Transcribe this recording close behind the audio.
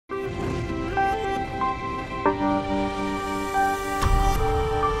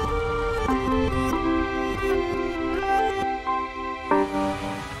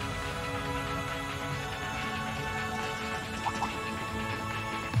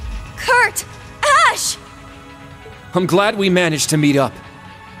Kurt! Ash! I'm glad we managed to meet up.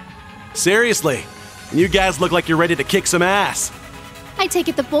 Seriously, you guys look like you're ready to kick some ass. I take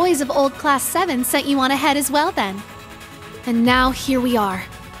it the boys of old Class 7 sent you on ahead as well then. And now here we are.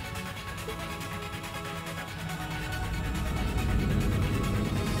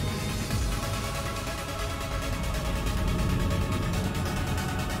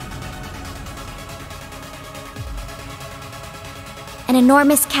 An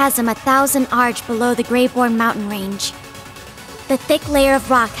enormous chasm 1,000 arch below the Greyborn mountain range. The thick layer of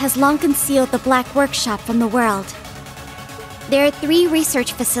rock has long concealed the Black Workshop from the world. There are 3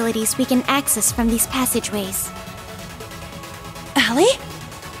 research facilities we can access from these passageways. Allie?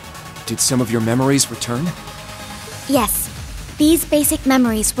 Did some of your memories return? Yes, these basic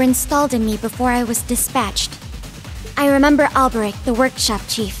memories were installed in me before I was dispatched. I remember Alberic, the workshop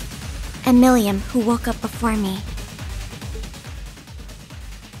chief, and Milliam, who woke up before me.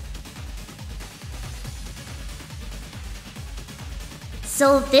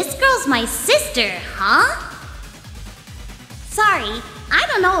 So this girl's my sister, huh? Sorry, I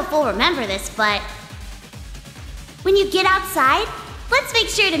don't know if we'll remember this, but when you get outside, let's make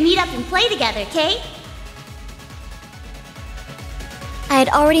sure to meet up and play together, okay? I had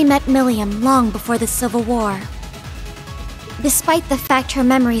already met Milliam long before the Civil War. Despite the fact her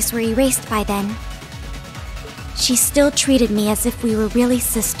memories were erased by then, she still treated me as if we were really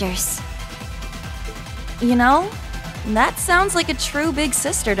sisters. You know, that sounds like a true big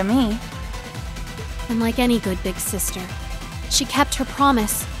sister to me. And like any good big sister, she kept her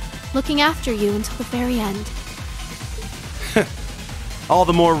promise, looking after you until the very end. All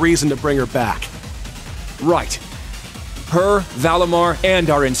the more reason to bring her back. Right. Her, Valimar, and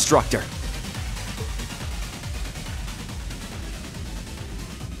our instructor.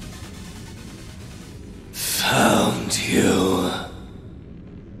 Found you.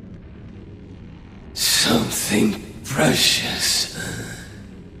 Something precious.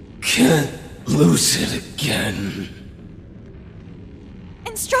 Can't lose it again.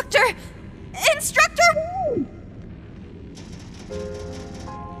 Instructor! Instructor!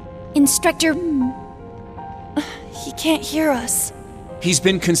 Instructor... He can't hear us. He's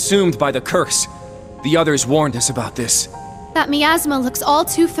been consumed by the curse. The others warned us about this. That miasma looks all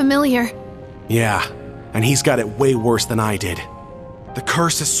too familiar. Yeah, and he's got it way worse than I did. The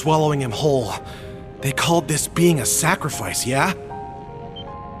curse is swallowing him whole. They called this being a sacrifice, yeah?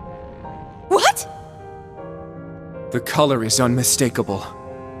 What? The color is unmistakable.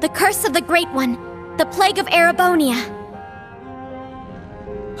 The curse of the Great One. The plague of Erebonia.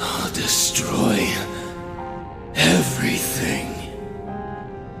 I'll destroy everything.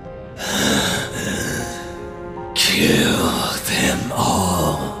 Kill them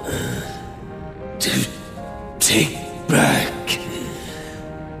all. To take back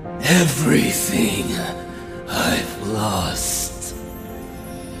everything I've lost.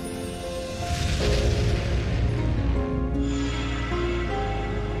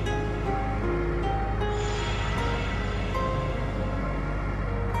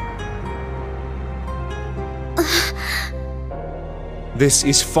 This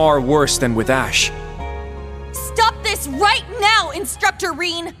is far worse than with Ash. Stop this right now, Instructor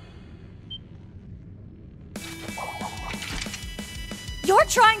Rean! You're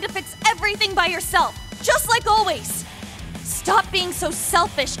trying to fix everything by yourself, just like always. Stop being so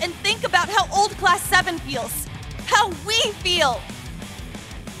selfish and think about how old Class 7 feels. How we feel.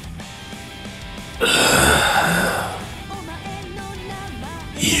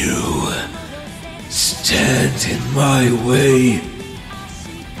 You stand in my way.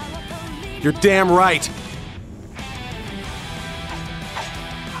 You're damn right.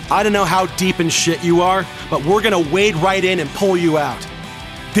 I don't know how deep in shit you are, but we're gonna wade right in and pull you out.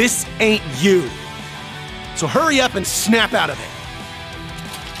 This ain't you. So hurry up and snap out of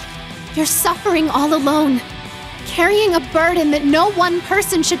it. You're suffering all alone, carrying a burden that no one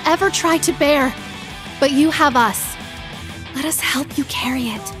person should ever try to bear. But you have us. Let us help you carry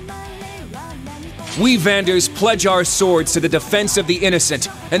it. We Vanders pledge our swords to the defense of the innocent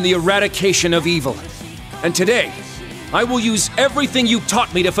and the eradication of evil. And today, I will use everything you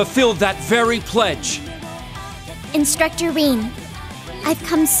taught me to fulfill that very pledge. Instructor Rean, I've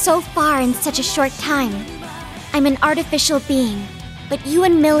come so far in such a short time. I'm an artificial being, but you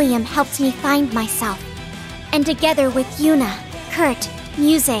and Milliam helped me find myself. And together with Yuna, Kurt,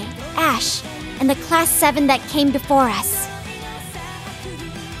 Muse, Ash, and the Class 7 that came before us,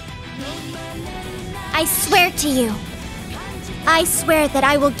 I swear to you. I swear that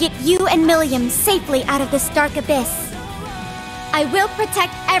I will get you and Milliam safely out of this dark abyss. I will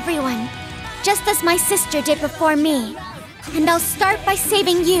protect everyone, just as my sister did before me. And I'll start by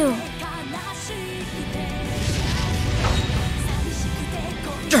saving you,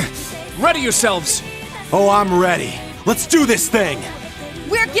 Ready yourselves! Oh, I'm ready. Let's do this thing!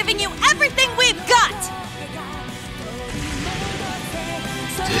 We're giving you everything we've got!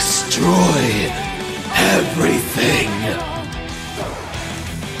 Destroy everything!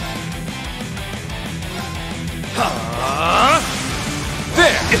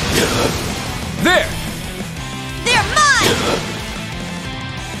 There! There! They're mine!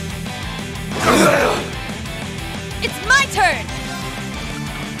 It's my turn!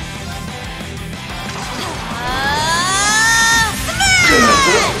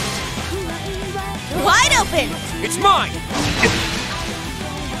 Smash! Wide open! It's mine!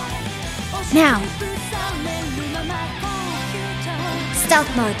 Now.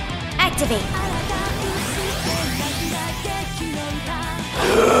 Stealth mode. Activate.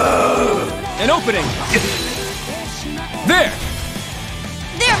 An opening! There!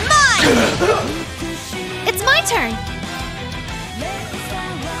 They're mine! It's my turn!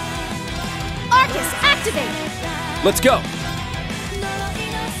 Arcus, activate! Let's go!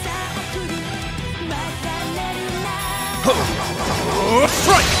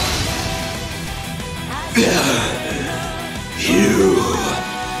 Strike! You!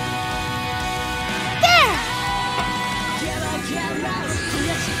 There!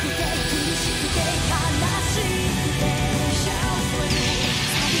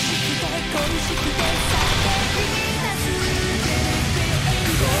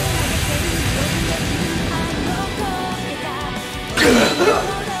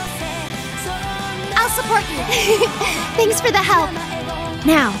 I'll support you. Thanks for the help.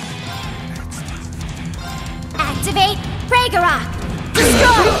 Now. Activate Ragnarok.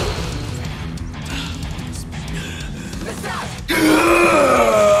 Destroy!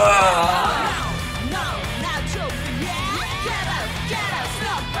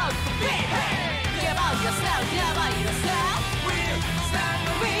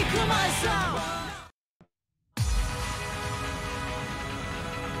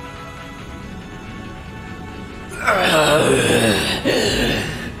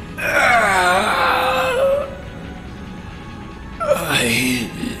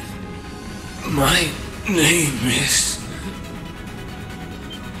 My name is...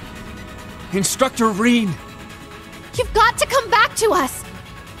 Instructor Rean! You've got to come back to us!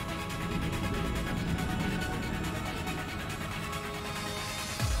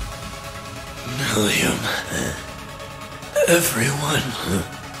 William... Everyone...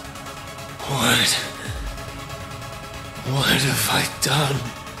 What have I done?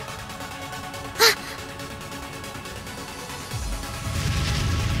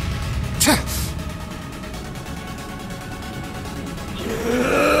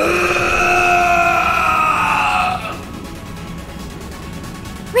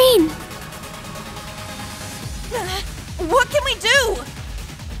 Rean! What can we do?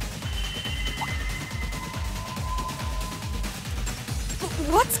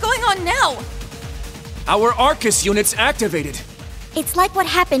 What's going on now? Our Arcus unit's activated! It's like what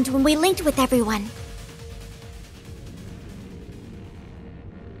happened when we linked with everyone.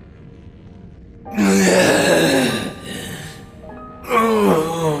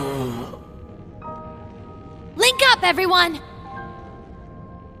 Link up, everyone!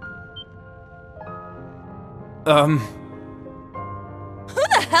 Who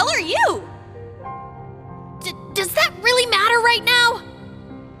the hell are you? Does that really matter right now?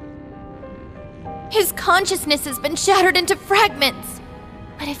 His consciousness has been shattered into fragments.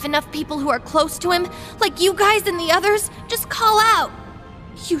 But if enough people who are close to him, like you guys and the others, just call out,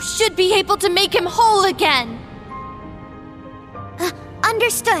 you should be able to make him whole again.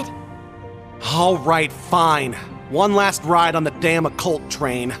 Understood. All right, fine. One last ride on the damn occult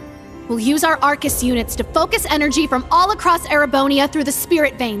train. We'll use our Arcus units to focus energy from all across Erebonia through the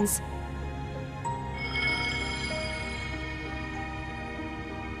spirit veins.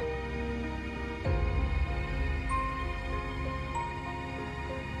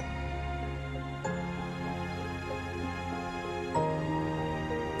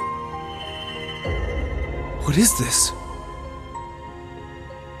 What is this?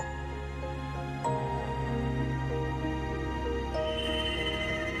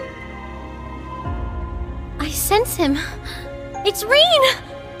 I sense him. It's Rean!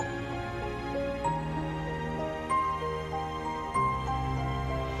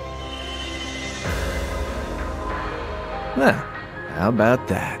 Well, how about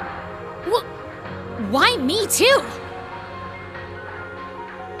that? Why me too?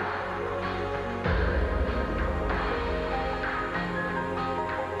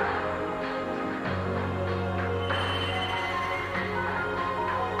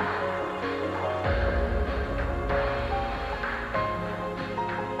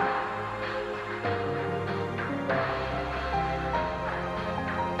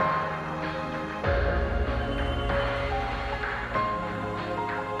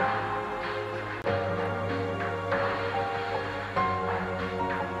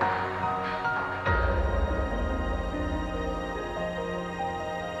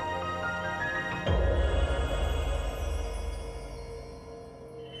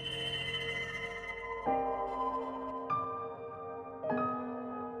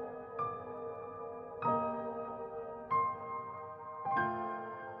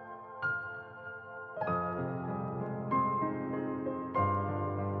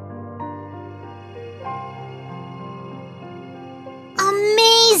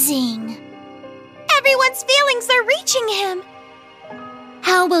 amazing! Everyone's feelings are reaching him!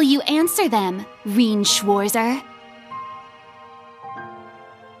 How will you answer them, Rean Schwarzer?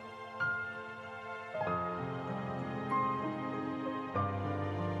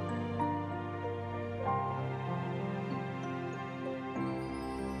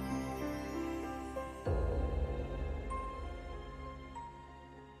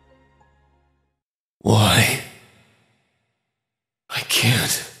 Why? I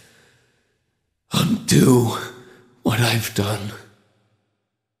can't undo what I've done.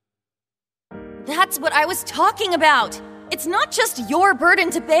 That's what I was talking about! It's not just your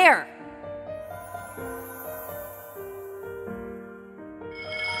burden to bear!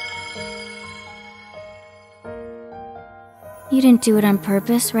 You didn't do it on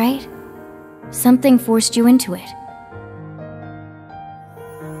purpose, right? Something forced you into it.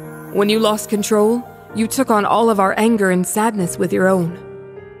 When you lost control, you took on all of our anger and sadness with your own.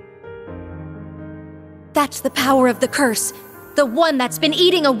 That's the power of the curse. The one that's been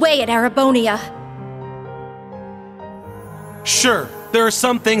eating away at Erebonia. Sure, there are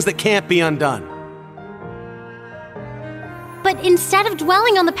some things that can't be undone. But instead of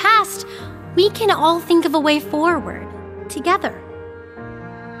dwelling on the past, we can all think of a way forward, together.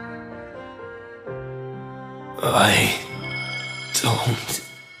 I don't.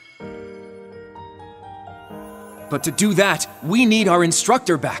 But to do that, we need our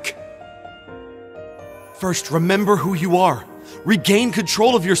instructor back. First, remember who you are. Regain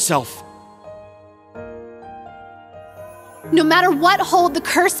control of yourself. No matter what hold the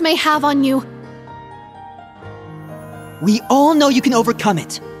curse may have on you, we all know you can overcome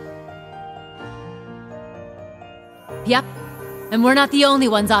it. Yep, and we're not the only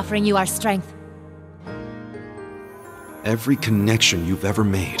ones offering you our strength. Every connection you've ever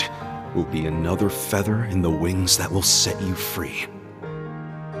made will be another feather in the wings that will set you free.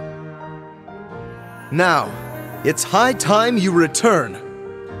 Now, it's high time you return.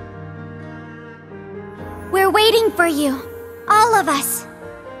 We're waiting for you. All of us.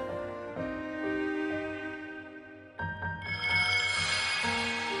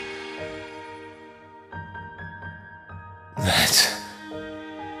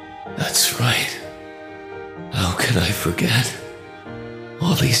 That's right. How can I forget?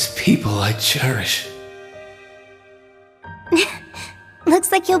 All these people I cherish.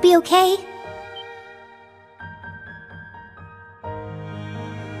 Looks like you'll be okay.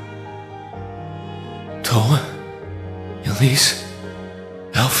 Toa? Elise?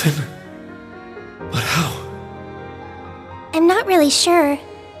 Alphen? But how? I'm not really sure,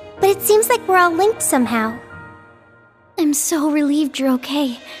 but it seems like we're all linked somehow. I'm so relieved you're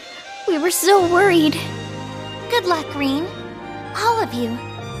okay. We were so worried. Good luck, Rean. All of you.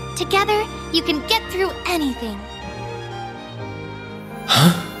 Together, you can get through anything.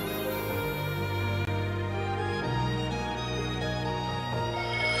 Huh?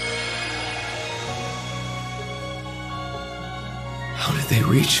 How did they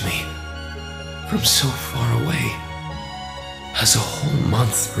reach me? From so far away? Has a whole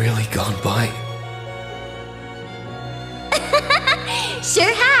month really gone by?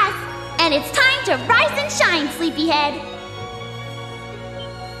 Sure has! And it's time to rise and shine, sleepyhead!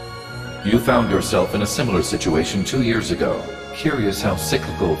 You found yourself in a similar situation 2 years ago. Curious how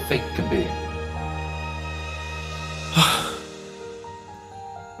cyclical fate can be.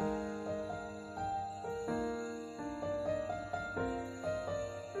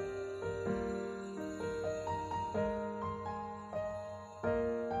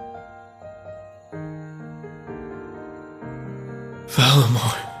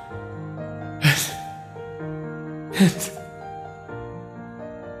 Valimar. And...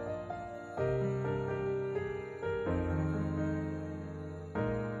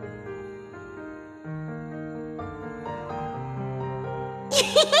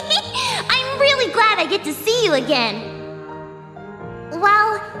 I'm really glad I get to see you again.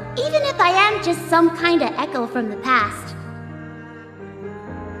 Well, even if I am just some kind of echo from the past.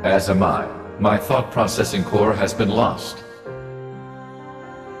 As am I. My thought processing core has been lost.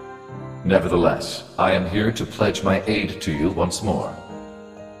 Nevertheless, I am here to pledge my aid to you once more.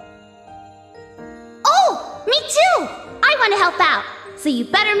 Oh, me too! I want to help out, so you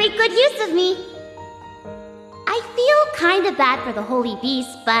better make good use of me. I feel kinda bad for the Holy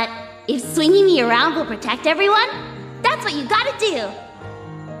Beast, but if swinging me around will protect everyone, that's what you gotta do.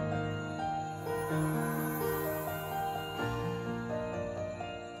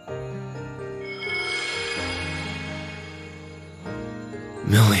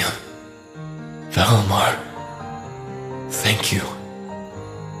 Milliam. Valimar. Thank you.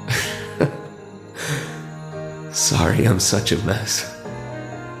 Sorry I'm such a mess.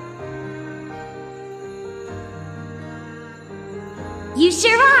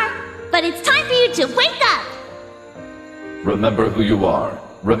 but it's time for you to wake up! Remember who you are.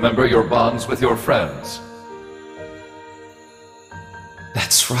 Remember your bonds with your friends.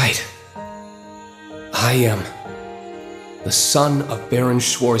 That's right. I am the son of Baron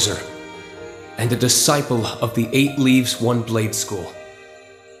Schwarzer and a disciple of the 8 Leaves, 1 Blade School.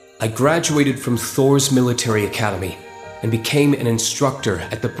 I graduated from Thors Military Academy and became an instructor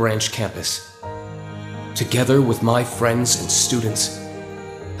at the branch campus. Together with my friends and students,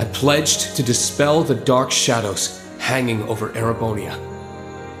 I pledged to dispel the dark shadows hanging over Erebonia.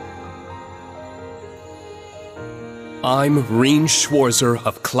 I'm Rean Schwarzer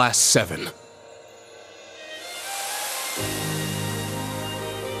of Class 7.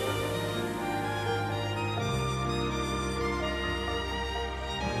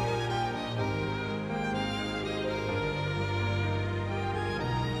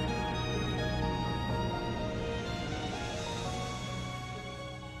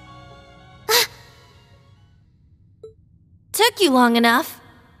 Took you long enough.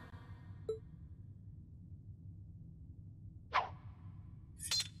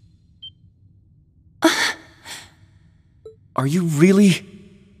 Are you really?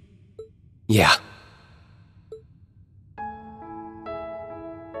 Yeah.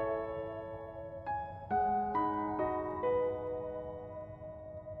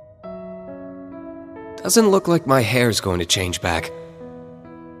 Doesn't look like my hair's going to change back.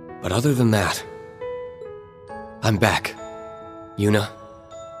 But other than that, I'm back. Yuna,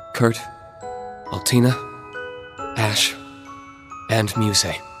 Kurt, Altina, Ash, and Muse.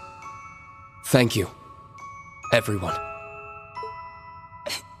 Thank you, everyone.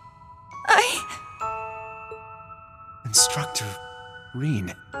 Instructor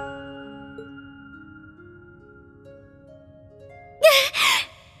Rean.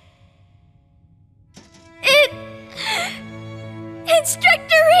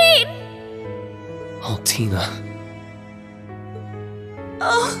 Instructor Rean! Altina.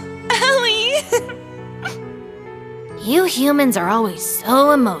 Oh, Ellie! You humans are always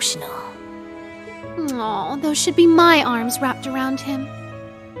so emotional. Aw, those should be my arms wrapped around him.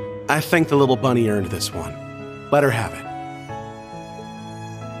 I think the little bunny earned this one. Let her have it.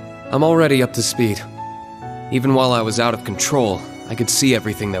 I'm already up to speed. Even while I was out of control, I could see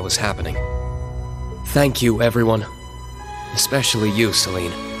everything that was happening. Thank you, everyone. Especially you,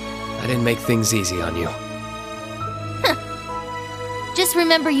 Celine. I didn't make things easy on you. Just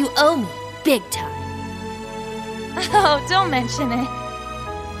remember you owe me, big time. Oh, don't mention it.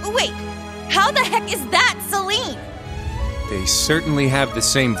 Wait, how the heck is that Celine? They certainly have the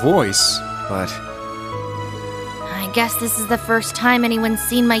same voice, but... I guess this is the first time anyone's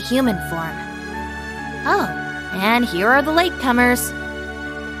seen my human form. Oh, and here are the latecomers.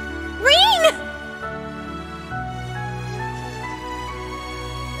 Rean!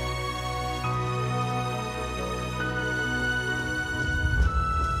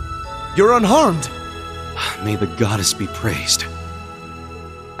 You're unharmed! May the goddess be praised.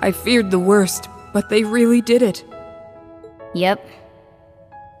 I feared the worst, but they really did it. Yep.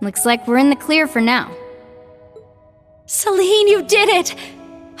 Looks like we're in the clear for now. Celine, you did it!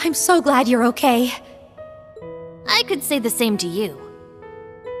 I'm so glad you're okay. I could say the same to you.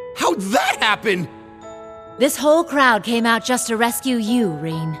 How'd that happen? This whole crowd came out just to rescue you,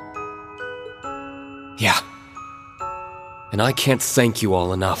 Rean. Yeah. And I can't thank you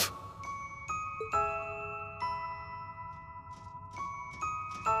all enough.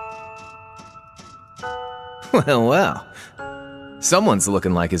 Well, well. Someone's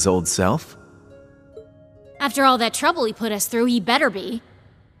looking like his old self. After all that trouble he put us through, he better be.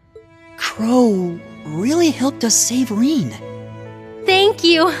 Crow really helped us save Rean. Thank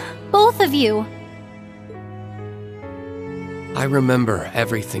you, both of you. I remember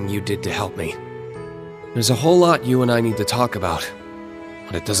everything you did to help me. There's a whole lot you and I need to talk about,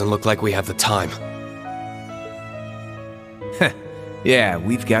 but it doesn't look like we have the time. Yeah,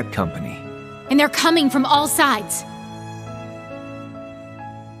 we've got company. And they're coming from all sides.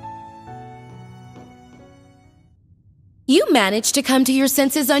 You managed to come to your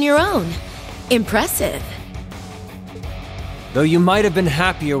senses on your own. Impressive. Though you might have been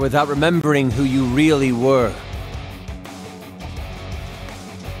happier without remembering who you really were.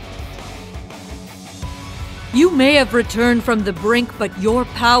 You may have returned from the brink, but your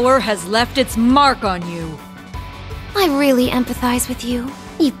power has left its mark on you. I really empathize with you,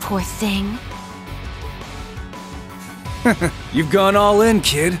 you poor thing. You've gone all in,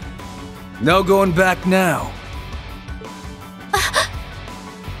 kid. No going back now.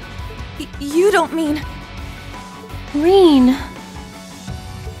 You don't mean... Rean.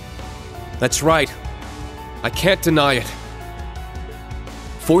 That's right. I can't deny it.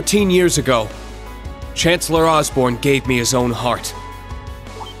 14 years ago, Chancellor Osborne gave me his own heart.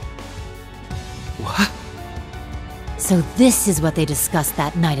 What? So this is what they discussed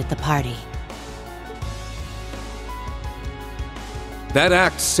that night at the party. That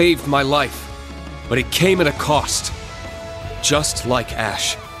act saved my life, but it came at a cost. Just like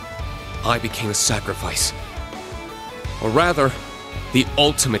Ash, I became a sacrifice. Or rather, the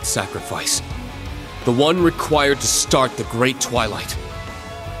ultimate sacrifice. The one required to start the Great Twilight.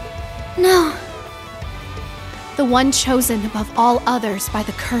 No. The one chosen above all others by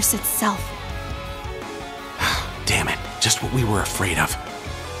the curse itself. Damn it, just what we were afraid of.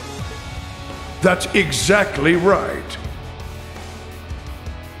 That's exactly right.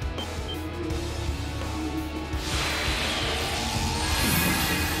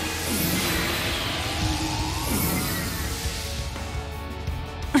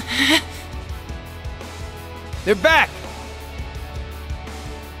 They're back!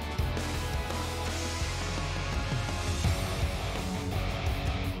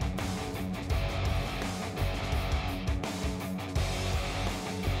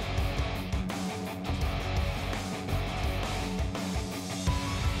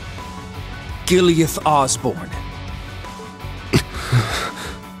 Gileath Osborne.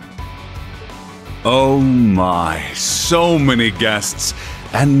 Oh my, so many guests,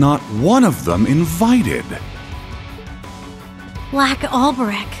 and not one of them invited. Black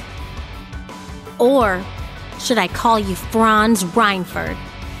Albrecht. Or should I call you Franz Reinford?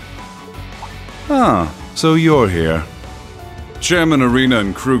 Ah, so you're here. Chairman Arena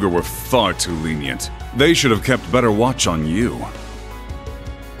and Kruger were far too lenient. They should have kept better watch on you.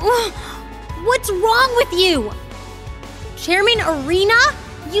 What's wrong with you? Chairman Arena?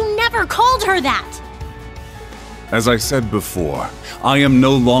 You never called her that! As I said before, I am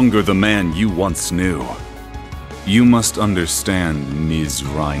no longer the man you once knew. You must understand, Ms.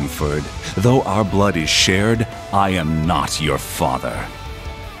 Reinford. Though our blood is shared, I am not your father.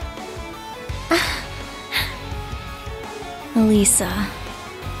 Elisa.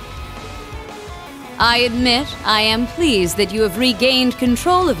 I admit I am pleased that you have regained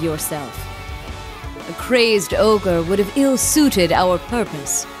control of yourself. A crazed ogre would have ill-suited our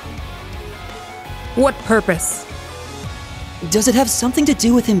purpose. What purpose? Does it have something to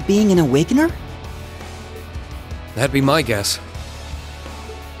do with him being an awakener? That'd be my guess.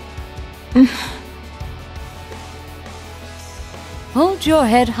 Hold your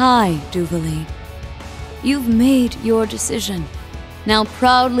head high, Duvalie. You've made your decision. Now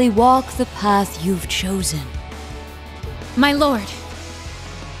proudly walk the path you've chosen. My lord.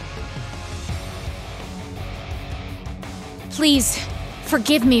 Please,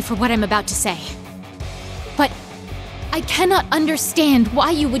 forgive me for what I'm about to say. But I cannot understand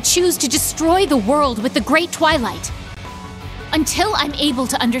why you would choose to destroy the world with the Great Twilight. Until I'm able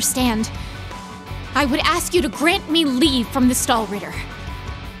to understand, I would ask you to grant me leave from the Stahlritter.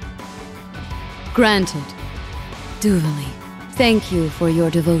 Granted. Duvalie, thank you for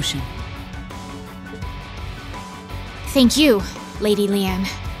your devotion. Thank you, Lady Leanne.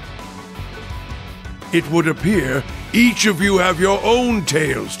 It would appear each of you have your own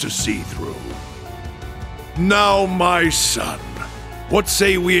tales to see through. Now, my son, what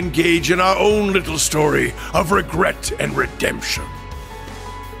say we engage in our own little story of regret and redemption?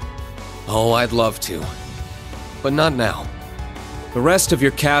 Oh, I'd love to. But not now. The rest of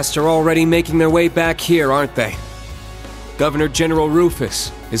your cast are already making their way back here, aren't they? Governor General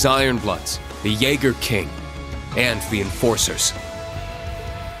Rufus, his Ironbloods, the Jaeger King, and the Enforcers.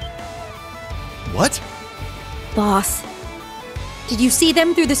 What? Boss, did you see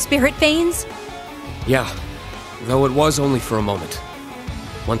them through the spirit veins? Yeah, though it was only for a moment.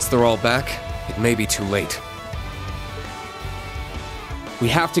 Once they're all back, it may be too late. We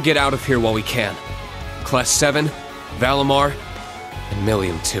have to get out of here while we can. Class 7, Valimar, and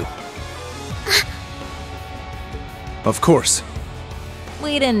Millium too. Of course.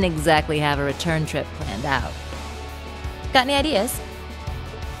 We didn't exactly have a return trip planned out. Got any ideas?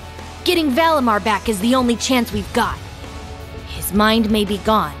 Getting Valimar back is the only chance we've got. His mind may be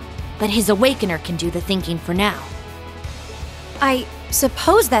gone, but his Awakener can do the thinking for now. I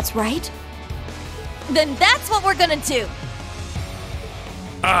suppose that's right. Then that's what we're gonna do!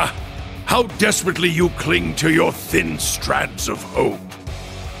 Ah, how desperately you cling to your thin strands of hope.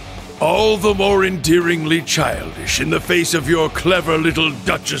 All the more endearingly childish in the face of your clever little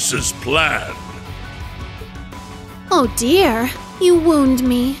Duchess's plan. Oh dear, you wound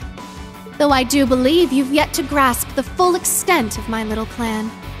me. Though I do believe you've yet to grasp the full extent of my little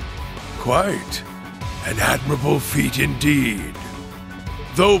plan. Quite. An admirable feat indeed.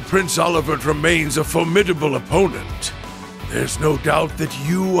 Though Prince Olivert remains a formidable opponent, There's no doubt that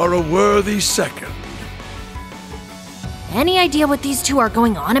you are a worthy second. Any idea what these two are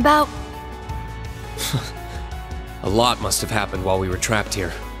going on about? A lot must have happened while we were trapped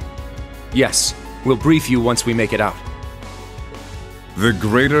here. Yes, we'll brief you once we make it out. The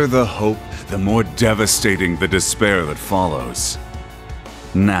greater the hope, the more devastating the despair that follows.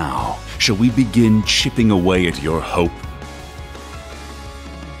 Now, shall we begin chipping away at your hope?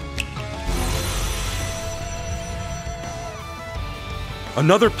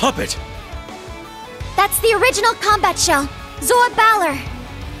 Another puppet! That's the original combat shell, Zor Balor.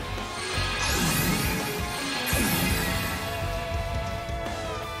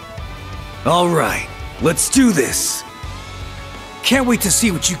 All right, let's do this. Can't wait to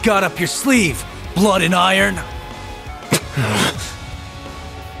see what you got up your sleeve, Blood and Iron.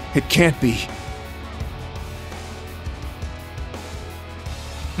 It can't be.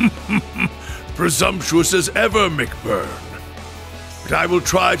 Presumptuous as ever, McBurn. But I will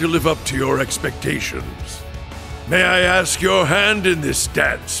try to live up to your expectations. May I ask your hand in this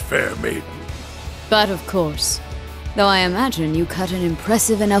dance, fair maiden? But of course. Though I imagine you cut an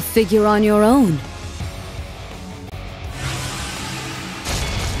impressive enough figure on your own.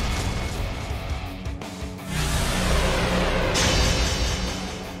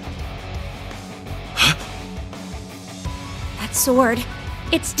 That sword,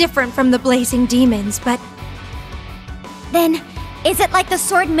 it's different from the Blazing Demons, but... Then, is it like the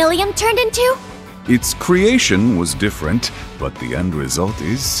sword Milliam turned into? Its creation was different, but the end result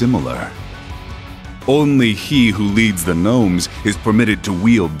is similar. Only he who leads the gnomes is permitted to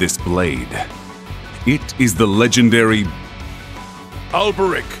wield this blade. It is the legendary...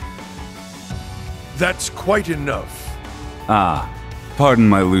 Alberic. That's quite enough. Ah, pardon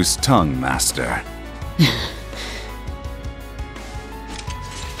my loose tongue, Master.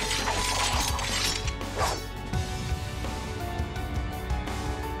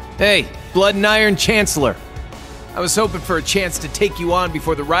 Hey, Blood and Iron Chancellor. I was hoping for a chance to take you on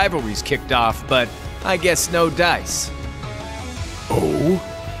before the rivalries kicked off, but I guess no dice. Oh?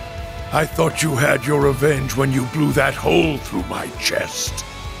 I thought you had your revenge when you blew that hole through my chest.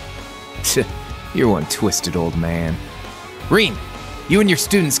 You're one twisted old man. Rean, you and your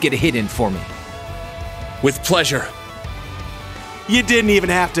students get a hit in for me. With pleasure. You didn't even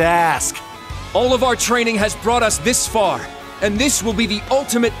have to ask. All of our training has brought us this far, and this will be the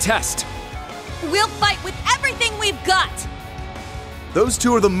ultimate test. We'll fight with everything we've got! Those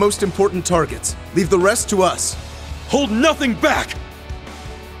two are the most important targets. Leave the rest to us. Hold nothing back!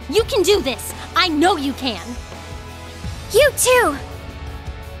 You can do this! I know you can! You too!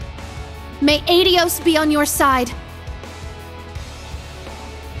 May Adios be on your side.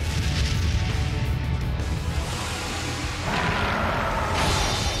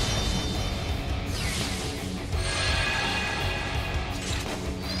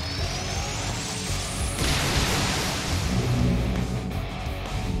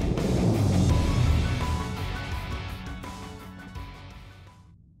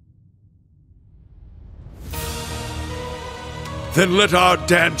 Then let our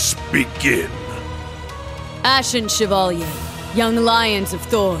dance begin. Ashen Chevalier, young lions of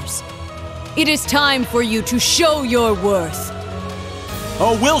Thors. It is time for you to show your worth.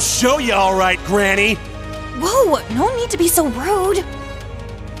 Oh, we'll show you all right, Granny. Whoa, no need to be so rude.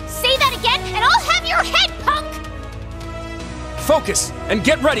 Say that again, and I'll have your head, punk! Focus, and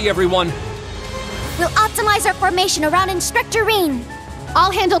get ready, everyone! We'll optimize our formation around Instructor Rean.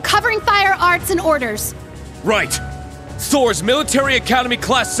 I'll handle covering fire, arts, and orders. Right. Thors Military Academy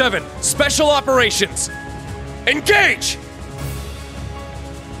Class 7, Special Operations. Engage!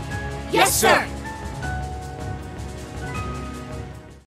 Yes, sir!